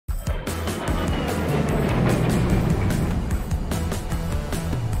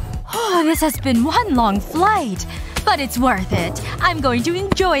This has been one long flight. But it's worth it. I'm going to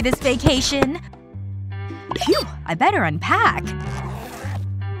enjoy this vacation. Phew. I better unpack.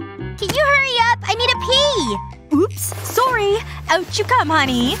 Can you hurry up? I need a pee! Oops. Sorry. Out you come,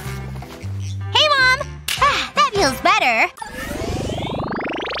 honey. Hey, Mom! Ah, that feels better.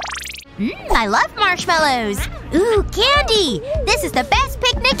 I love marshmallows. Ooh, candy! This is the best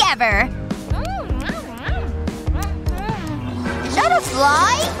picnic ever. Is that a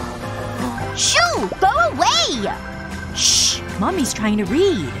fly? Shoo! Go away! Shh. Mommy's trying to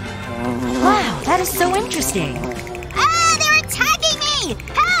read. Wow, that is so interesting. Ah! They're attacking me!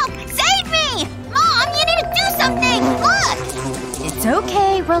 Help! Save me! Mom, you need to do something! Look! It's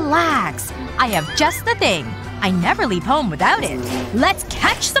okay. Relax. I have just the thing. I never leave home without it. Let's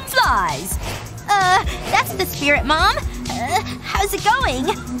catch some flies! That's the spirit, Mom. How's it going?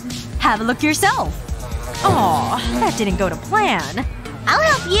 Have a look yourself. Aw, that didn't go to plan. I'll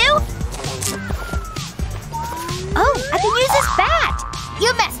help you. Oh, I can use this bat!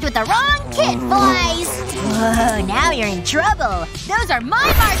 You messed with the wrong kid, flies! Whoa, now you're in trouble. Those are my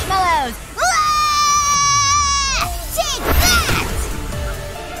marshmallows! Ah! Take that!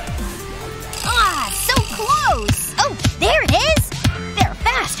 Ah, so close! Oh, there it is! They're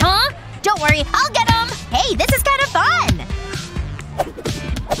fast, huh? Don't worry, I'll get them! Hey, this is kind of fun!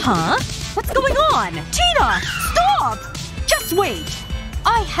 Huh? What's going on? Tina! Stop! Just wait.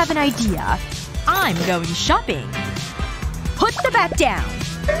 I have an idea. I'm going shopping. Put the bat down.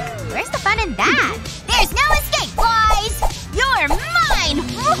 Where's the fun in that? There's no escape, flies! You're mine!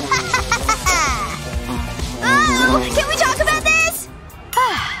 Oh, can we talk about this?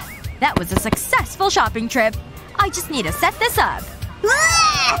 That was a successful shopping trip. I just need to set this up.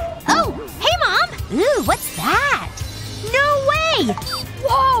 Oh, hey, Mom! Ooh, what's that? No way!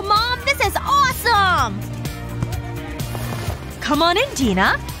 Whoa, Mom, this is awesome! Come on in,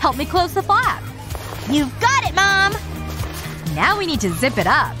 Tina. Help me close the flap. You've got it, Mom! Now we need to zip it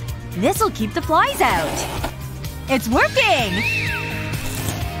up. This'll keep the flies out. It's working!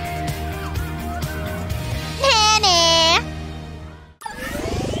 Nah.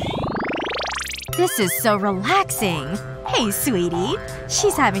 This is so relaxing. Hey, sweetie.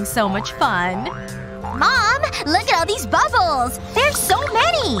 She's having so much fun. Mom! Look at all these bubbles! There's so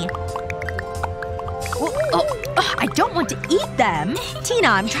many! I don't want to eat them. Tina,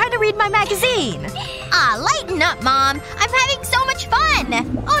 I'm trying to read my magazine. Lighten up, Mom. I'm having so much fun!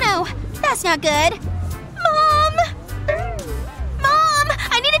 Oh no. That's not good. Mom! Mom!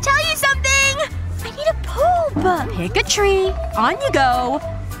 I need to tell you something! I need to poop! Pick a tree. On you go.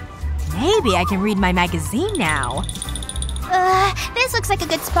 Maybe I can read my magazine now. This looks like a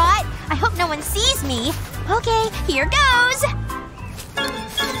good spot. I hope no one sees me. Okay, here goes.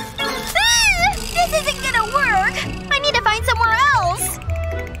 This isn't gonna work. I need to find somewhere else.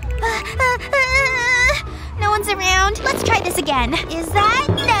 No one's around. Let's try this again. Is that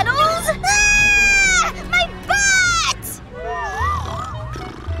nettles? My butt!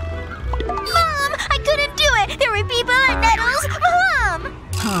 Mom, I couldn't do it. There were people at nettles. Mom!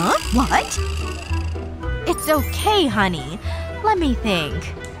 Huh? What? It's okay, honey. Let me think.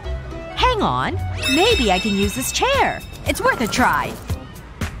 Hang on. Maybe I can use this chair. It's worth a try.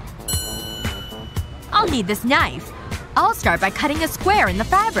 I'll need this knife. I'll start by cutting a square in the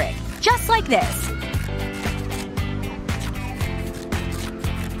fabric. Just like this.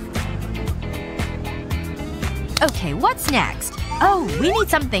 Okay, what's next? Oh, we need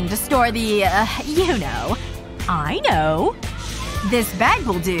something to store the, you know. I know. This bag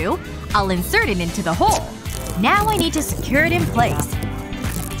will do. I'll insert it into the hole. Now I need to secure it in place.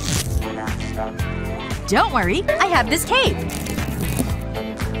 Don't worry, I have this tape.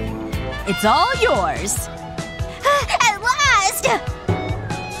 It's all yours. At last!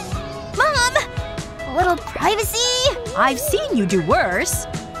 Mom! A little privacy? I've seen you do worse.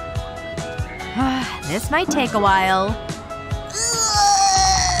 This might take a while.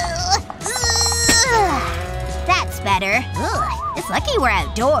 That's better. Ugh, it's lucky we're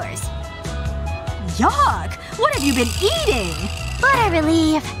outdoors. Yuck! What have you been eating? What a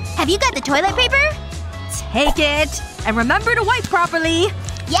relief. Have you got the toilet paper? Take it. And remember to wipe properly.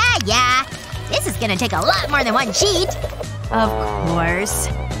 Yeah. This is gonna take a lot more than one sheet. Of course.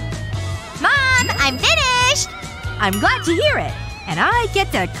 Mom! I'm finished! I'm glad to hear it. And I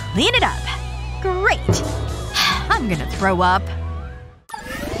get to clean it up. Great. I'm gonna throw up.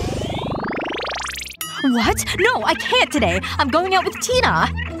 What? No, I can't today. I'm going out with Tina.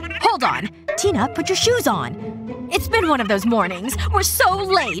 Hold on. Tina, put your shoes on. It's been one of those mornings. We're so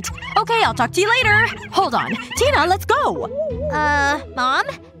late. Okay, I'll talk to you later. Hold on. Tina, let's go. Mom?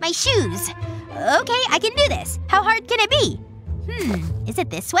 My shoes. Okay, I can do this. How hard can it be? Is it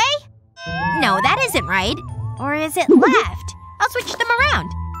this way? No, that isn't right. Or is it left? I'll switch them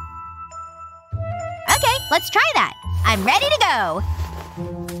around. Okay, let's try that. I'm ready to go.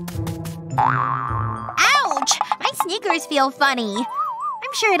 Ouch! My sneakers feel funny.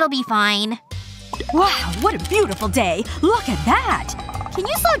 I'm sure it'll be fine. Wow, what a beautiful day. Look at that. Can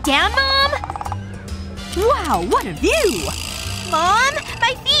you slow down, Mom? Wow, what a view. Mom?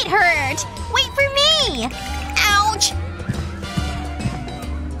 My feet hurt. Wait for me. Ouch.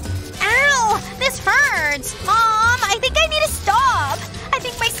 Ow! This hurts. Mom, I think I need to stop. I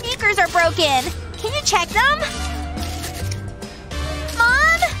think my sneakers are broken. Can you check them?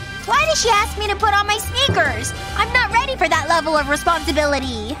 Mom? Why did she ask me to put on my sneakers? I'm not ready for that level of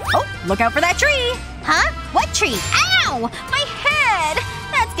responsibility. Oh, look out for that tree. Huh? What tree? Ow! My head!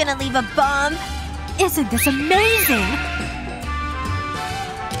 That's gonna leave a bump. Isn't this amazing?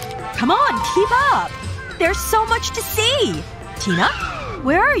 Come on, keep up. There's so much to see. Tina?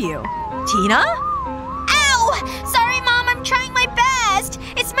 Where are you? Tina? Ow! Sorry, Mom. I'm trying my best.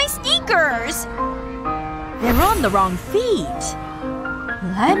 It's my sneakers. They're on the wrong feet.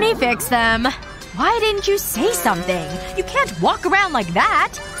 Let me fix them. Why didn't you say something? You can't walk around like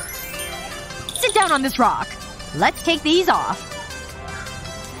that. Sit down on this rock. Let's take these off.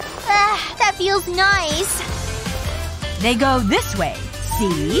 That feels nice. They go this way.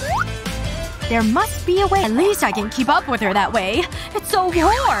 See? There must be a way. At least I can keep up with her that way. It's so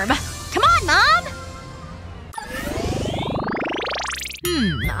warm. Come on, Mom!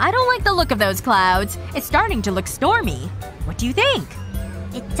 I don't like the look of those clouds. It's starting to look stormy. What do you think?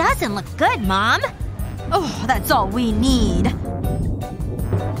 It doesn't look good, Mom. Oh, that's all we need.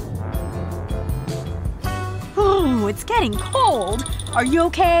 Ooh, it's getting cold. Are you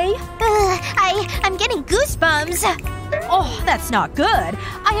okay? I'm getting goosebumps. Oh, that's not good.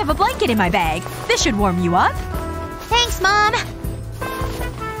 I have a blanket in my bag. This should warm you up. Thanks, Mom.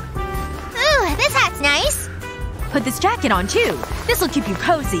 Ooh, this hat's nice. Put this jacket on, too. This'll keep you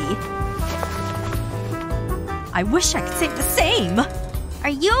cozy. I wish I could say the same. Are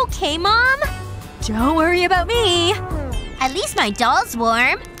you okay, Mom? Don't worry about me. At least my doll's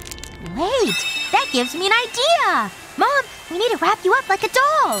warm. Wait, that gives me an idea. Mom, we need to wrap you up like a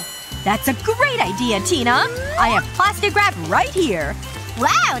doll. That's a great idea, Tina. I have plastic wrap right here.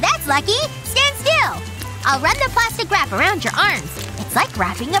 Wow, that's lucky. Stand still. I'll run the plastic wrap around your arms. It's like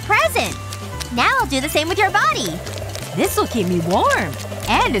wrapping a present. Now I'll do the same with your body. This'll keep me warm.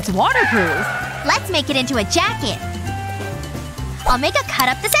 And it's waterproof. Let's make it into a jacket. I'll make a cut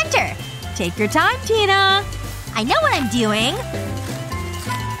up the center. Take your time, Tina. I know what I'm doing.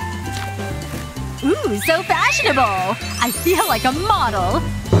 Ooh, so fashionable. I feel like a model.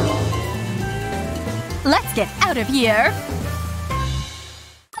 Let's get out of here.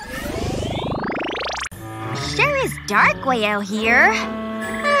 Sure is dark way out here.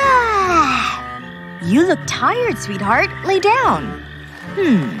 You look tired, sweetheart. Lay down.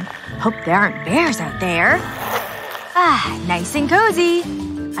 Hope there aren't bears out there. Nice and cozy.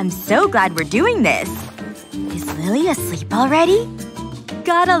 I'm so glad we're doing this. Is Lily asleep already?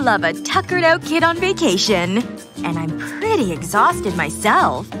 Gotta love a tuckered-out kid on vacation. And I'm pretty exhausted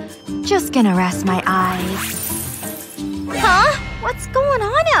myself. Just gonna rest my eyes. Huh? What's going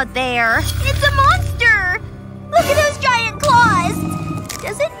on out there? It's a monster! Look at those giant claws!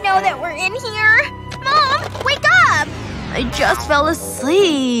 Does it know that we're in here? Mom! Wake up! I just fell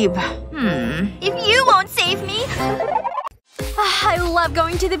asleep. If you won't save me… I love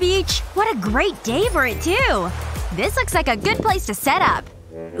going to the beach. What a great day for it, too. This looks like a good place to set up.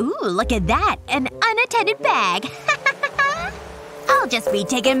 Ooh, look at that. An unattended bag. I'll just be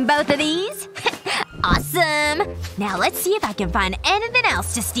taking both of these. Awesome. Now let's see if I can find anything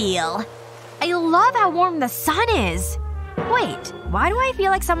else to steal. I love how warm the sun is. Wait, why do I feel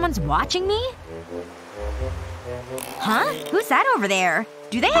like someone's watching me? Huh? Who's that over there?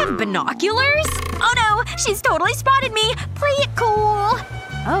 Do they have binoculars? Oh no! She's totally spotted me! Play it cool!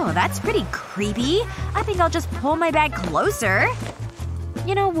 Oh, that's pretty creepy. I think I'll just pull my bag closer.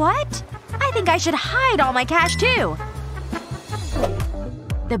 You know what? I think I should hide all my cash, too.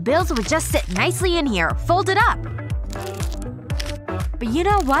 The bills would just sit nicely in here, folded up. But you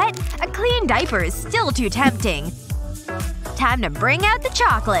know what? A clean diaper is still too tempting. Time to bring out the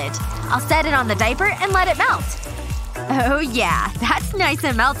chocolate. I'll set it on the diaper and let it melt. Oh yeah, that's nice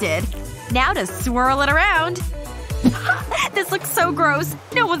and melted. Now to swirl it around. This looks so gross.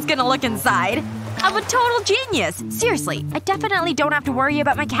 No one's gonna look inside. I'm a total genius. Seriously, I definitely don't have to worry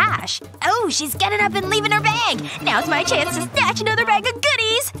about my cash. Oh, she's getting up and leaving her bag. Now's my chance to snatch another bag of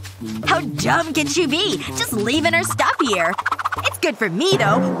goodies. How dumb can she be? Just leaving her stuff here. It's good for me,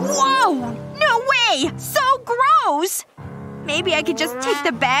 though. Whoa! No way! So gross! Maybe I could just take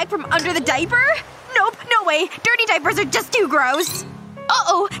the bag from under the diaper? Nope, no way. Dirty diapers are just too gross.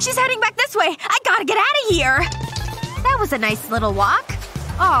 Uh-oh, she's heading back this way. I gotta get out of here. That was a nice little walk.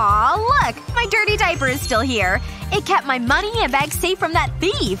 Aw, look. My dirty diaper is still here. It kept my money and bag safe from that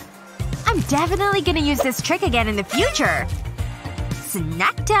thief. I'm definitely gonna use this trick again in the future.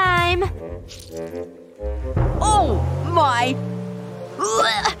 Snack time. Oh my.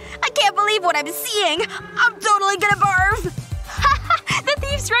 Ugh, I can't believe what I'm seeing. I'm totally gonna barf. The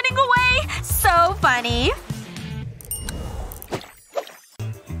thief's running away. So funny.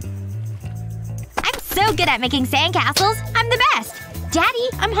 I'm so good at making sandcastles. I'm the best. Daddy,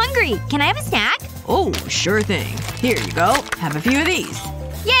 I'm hungry. Can I have a snack? Oh, sure thing. Here you go. Have a few of these.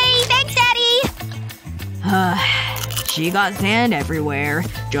 Yay! Thanks, Daddy! She got sand everywhere.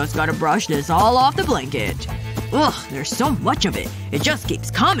 Just gotta brush this all off the blanket. Ugh, there's so much of it. It just keeps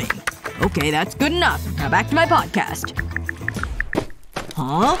coming. Okay, that's good enough. Now back to my podcast.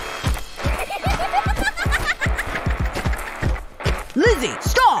 Huh? Lizzie,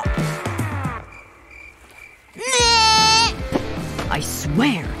 stop! I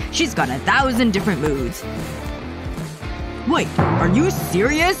swear, she's got 1,000 different moods. Wait, are you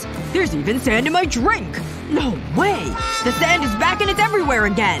serious? There's even sand in my drink! No way! The sand is back and it's everywhere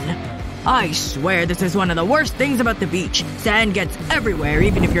again! I swear this is one of the worst things about the beach. Sand gets everywhere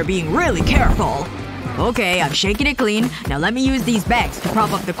even if you're being really careful. Okay, I've shaken it clean. Now let me use these bags to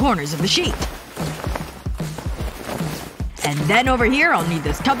prop up the corners of the sheet. And then over here I'll need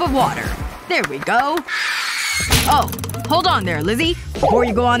this tub of water. There we go. Oh, hold on there, Lizzie. Before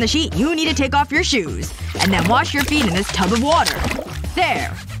you go on the sheet, you need to take off your shoes. And then wash your feet in this tub of water.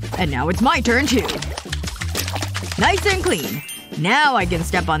 There. And now it's my turn too. Nice and clean. Now I can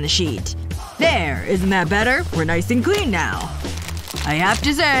step on the sheet. There. Isn't that better? We're nice and clean now. I have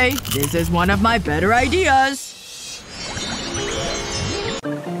to say, this is one of my better ideas.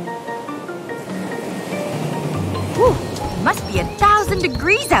 Whew. It must be 1,000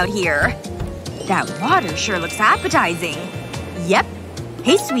 degrees out here. That water sure looks appetizing. Yep.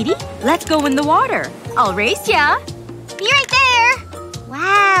 Hey, sweetie. Let's go in the water. I'll race ya. Be right there!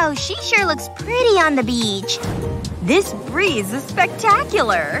 Wow, she sure looks pretty on the beach. This breeze is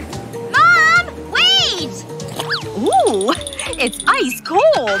spectacular. Mom! Wait! Ooh. It's ice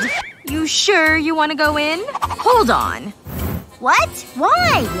cold. You sure you want to go in? Hold on. What?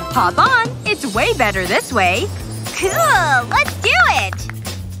 Why? Hop on. It's way better this way. Cool! Let's do it!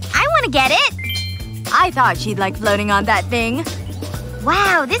 I want to get it! I thought she'd like floating on that thing.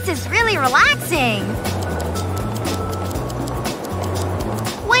 Wow, this is really relaxing.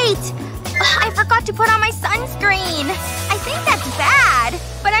 Wait! I forgot to put on my sunscreen. I think that's bad.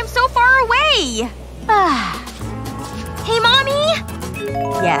 But I'm so far away. Hey, Mommy?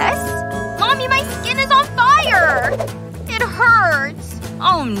 Yes? Mommy, my skin is on fire! It hurts.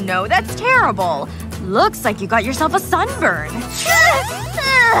 Oh no, that's terrible. Looks like you got yourself a sunburn.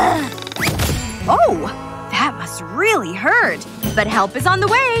 Oh! That must really hurt. But help is on the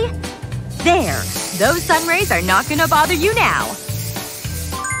way. There. Those sun rays are not gonna bother you now.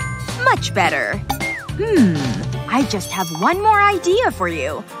 Much better. I just have one more idea for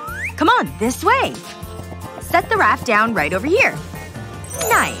you. Come on, this way. Set the raft down right over here.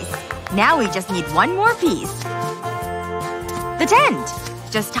 Nice. Now we just need one more piece. The tent.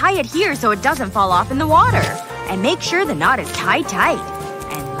 Just tie it here so it doesn't fall off in the water. And make sure the knot is tied tight.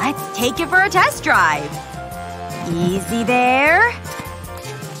 And let's take it for a test drive. Easy there.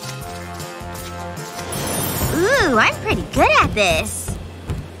 Ooh, I'm pretty good at this.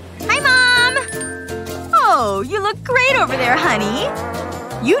 Hi, Mom! Oh, you look great over there, honey.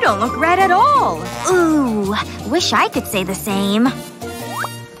 You don't look red at all. Ooh, wish I could say the same.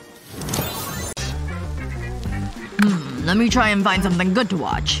 Let me try and find something good to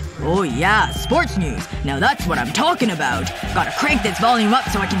watch. Oh yeah, sports news. Now that's what I'm talking about. Gotta crank this volume up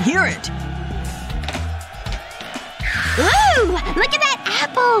so I can hear it. Ooh! Look at that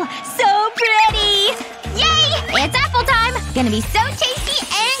apple! So pretty! Yay! It's apple time! Gonna be so tasty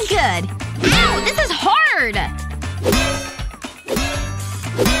and good! Ow! This is hard!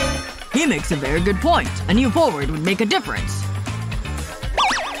 He makes a very good point. A new forward would make a difference.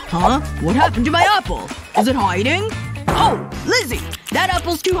 Huh? What happened to my apple? Is it hiding? Oh! Lizzie! That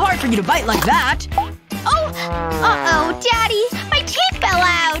apple's too hard for you to bite like that! Oh! Uh-oh, Daddy! My teeth fell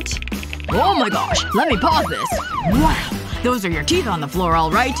out! Oh my gosh. Let me pause this. Wow. Those are your teeth on the floor,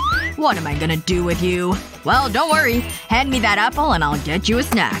 alright? What am I gonna do with you? Well, don't worry. Hand me that apple and I'll get you a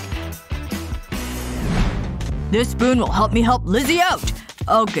snack. This spoon will help me help Lizzie out.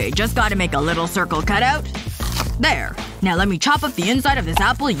 Okay, just gotta make a little circle cutout. There. Now let me chop up the inside of this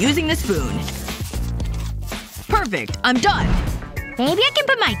apple using the spoon. Perfect. I'm done. Maybe I can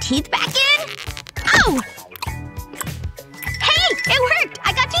put my teeth back in? Oh! Hey! It worked!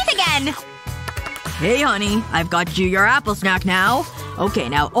 I got teeth again! Hey, honey. I've got you your apple snack now. Okay,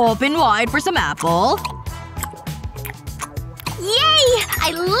 now open wide for some apple. Yay!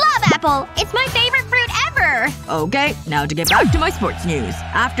 I love apple! It's my favorite fruit ever! Okay, now to get back to my sports news.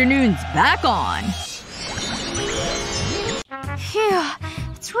 Afternoon's back on. Phew.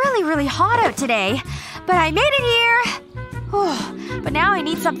 It's really, really hot out today. But I made it here! Oh, but now I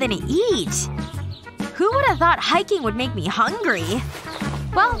need something to eat. Who would have thought hiking would make me hungry?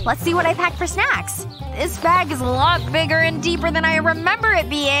 Well, let's see what I packed for snacks. This bag is a lot bigger and deeper than I remember it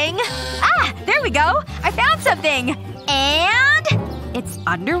being. Ah! There we go! I found something! And… it's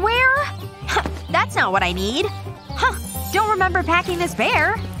underwear? That's not what I need. Huh. Don't remember packing this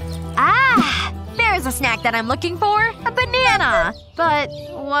bear. Ah! There's a snack that I'm looking for. A banana! But,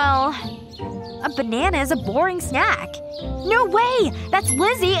 well… a banana is a boring snack. No way! That's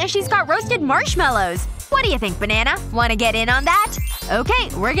Lizzie and she's got roasted marshmallows. What do you think, Banana? Wanna get in on that? Okay,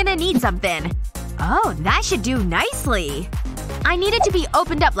 we're gonna need something. Oh, that should do nicely. I need it to be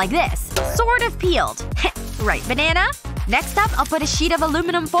opened up like this. Sort of peeled. Right, Banana? Next up, I'll put a sheet of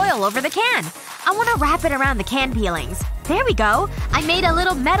aluminum foil over the can. I want to wrap it around the can peelings. There we go. I made a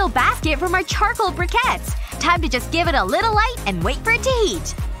little metal basket from our charcoal briquettes. Time to just give it a little light and wait for it to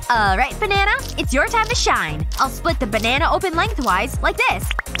heat. Alright, Banana. It's your time to shine. I'll split the banana open lengthwise, like this.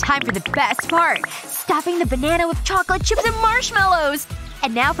 Time for the best part. Stuffing the banana with chocolate chips and marshmallows.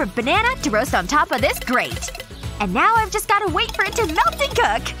 And now for Banana to roast on top of this grate. And now I've just gotta wait for it to melt and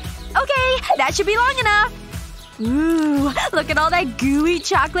cook. Okay, that should be long enough. Ooh, look at all that gooey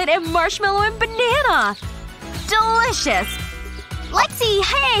chocolate and marshmallow and banana. Delicious. Lexi,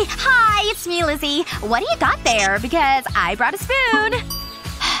 hey! Hi, it's me, Lizzie. What do you got there? Because I brought a spoon.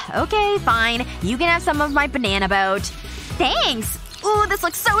 Okay, fine. You can have some of my banana boat. Thanks! Ooh, this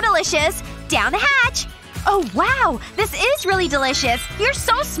looks so delicious. Down the hatch. Oh wow! This is really delicious. You're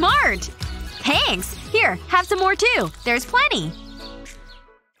so smart. Thanks. Here, have some more too. There's plenty.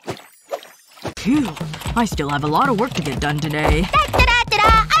 Phew. I still have a lot of work to get done today.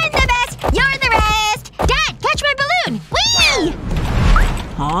 Da-da-da-da-da! I'm the best! You're the rest! Dad, catch my balloon! Whee!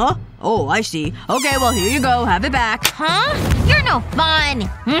 Huh? Oh, I see. Okay, well here you go. Have it back. Huh? You're no fun!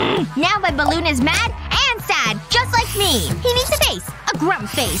 Now my balloon is mad and sad, just like me. He needs a face. A grump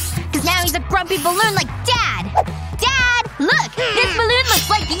face. Cause now he's a grumpy balloon like Dad! Dad! Look! This balloon looks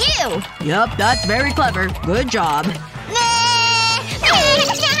like you! Yup, that's very clever. Good job.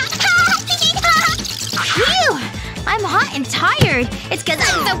 Phew! I'm hot and tired. It's cause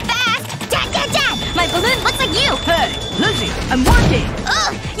I'm so fast! Dad, Dad, Dad! My balloon looks like you! Hey! Lizzie! I'm working!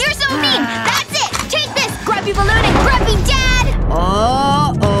 Ugh! You're so mean! That's it! Take this, grumpy balloon and grumpy Dad!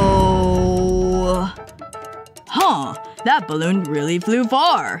 Uh-oh… Huh. That balloon really flew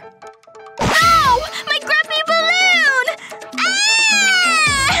far. Oh! My grumpy balloon!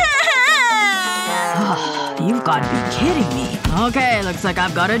 Ah! You've gotta be kidding me. Okay, looks like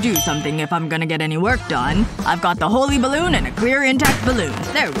I've gotta do something if I'm gonna get any work done. I've got the holy balloon and a clear intact balloon.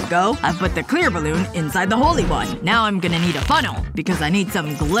 There we go. I've put the clear balloon inside the holy one. Now I'm gonna need a funnel. Because I need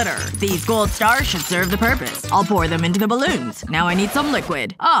some glitter. These gold stars should serve the purpose. I'll pour them into the balloons. Now I need some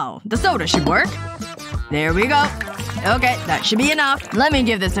liquid. Oh, the soda should work. There we go. Okay, that should be enough. Let me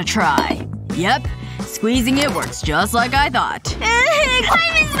give this a try. Yep. Squeezing it works just like I thought.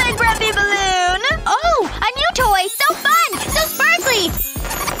 Climb into my grumpy balloon! Oh! A new toy! So fun! So sparkly!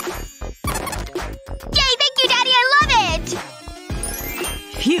 Yay! Thank you, Daddy! I love it!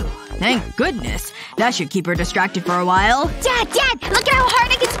 Phew. Thank goodness. That should keep her distracted for a while. Dad! Dad! Look at how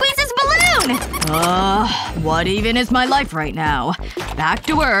hard I can squeeze this balloon! What even is my life right now? Back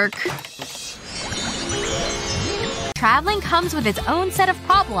to work. Traveling comes with its own set of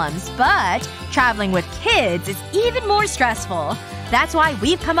problems, but traveling with kids is even more stressful. That's why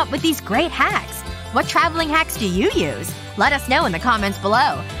we've come up with these great hacks. What traveling hacks do you use? Let us know in the comments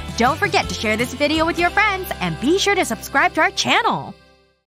below. Don't forget to share this video with your friends, and be sure to subscribe to our channel.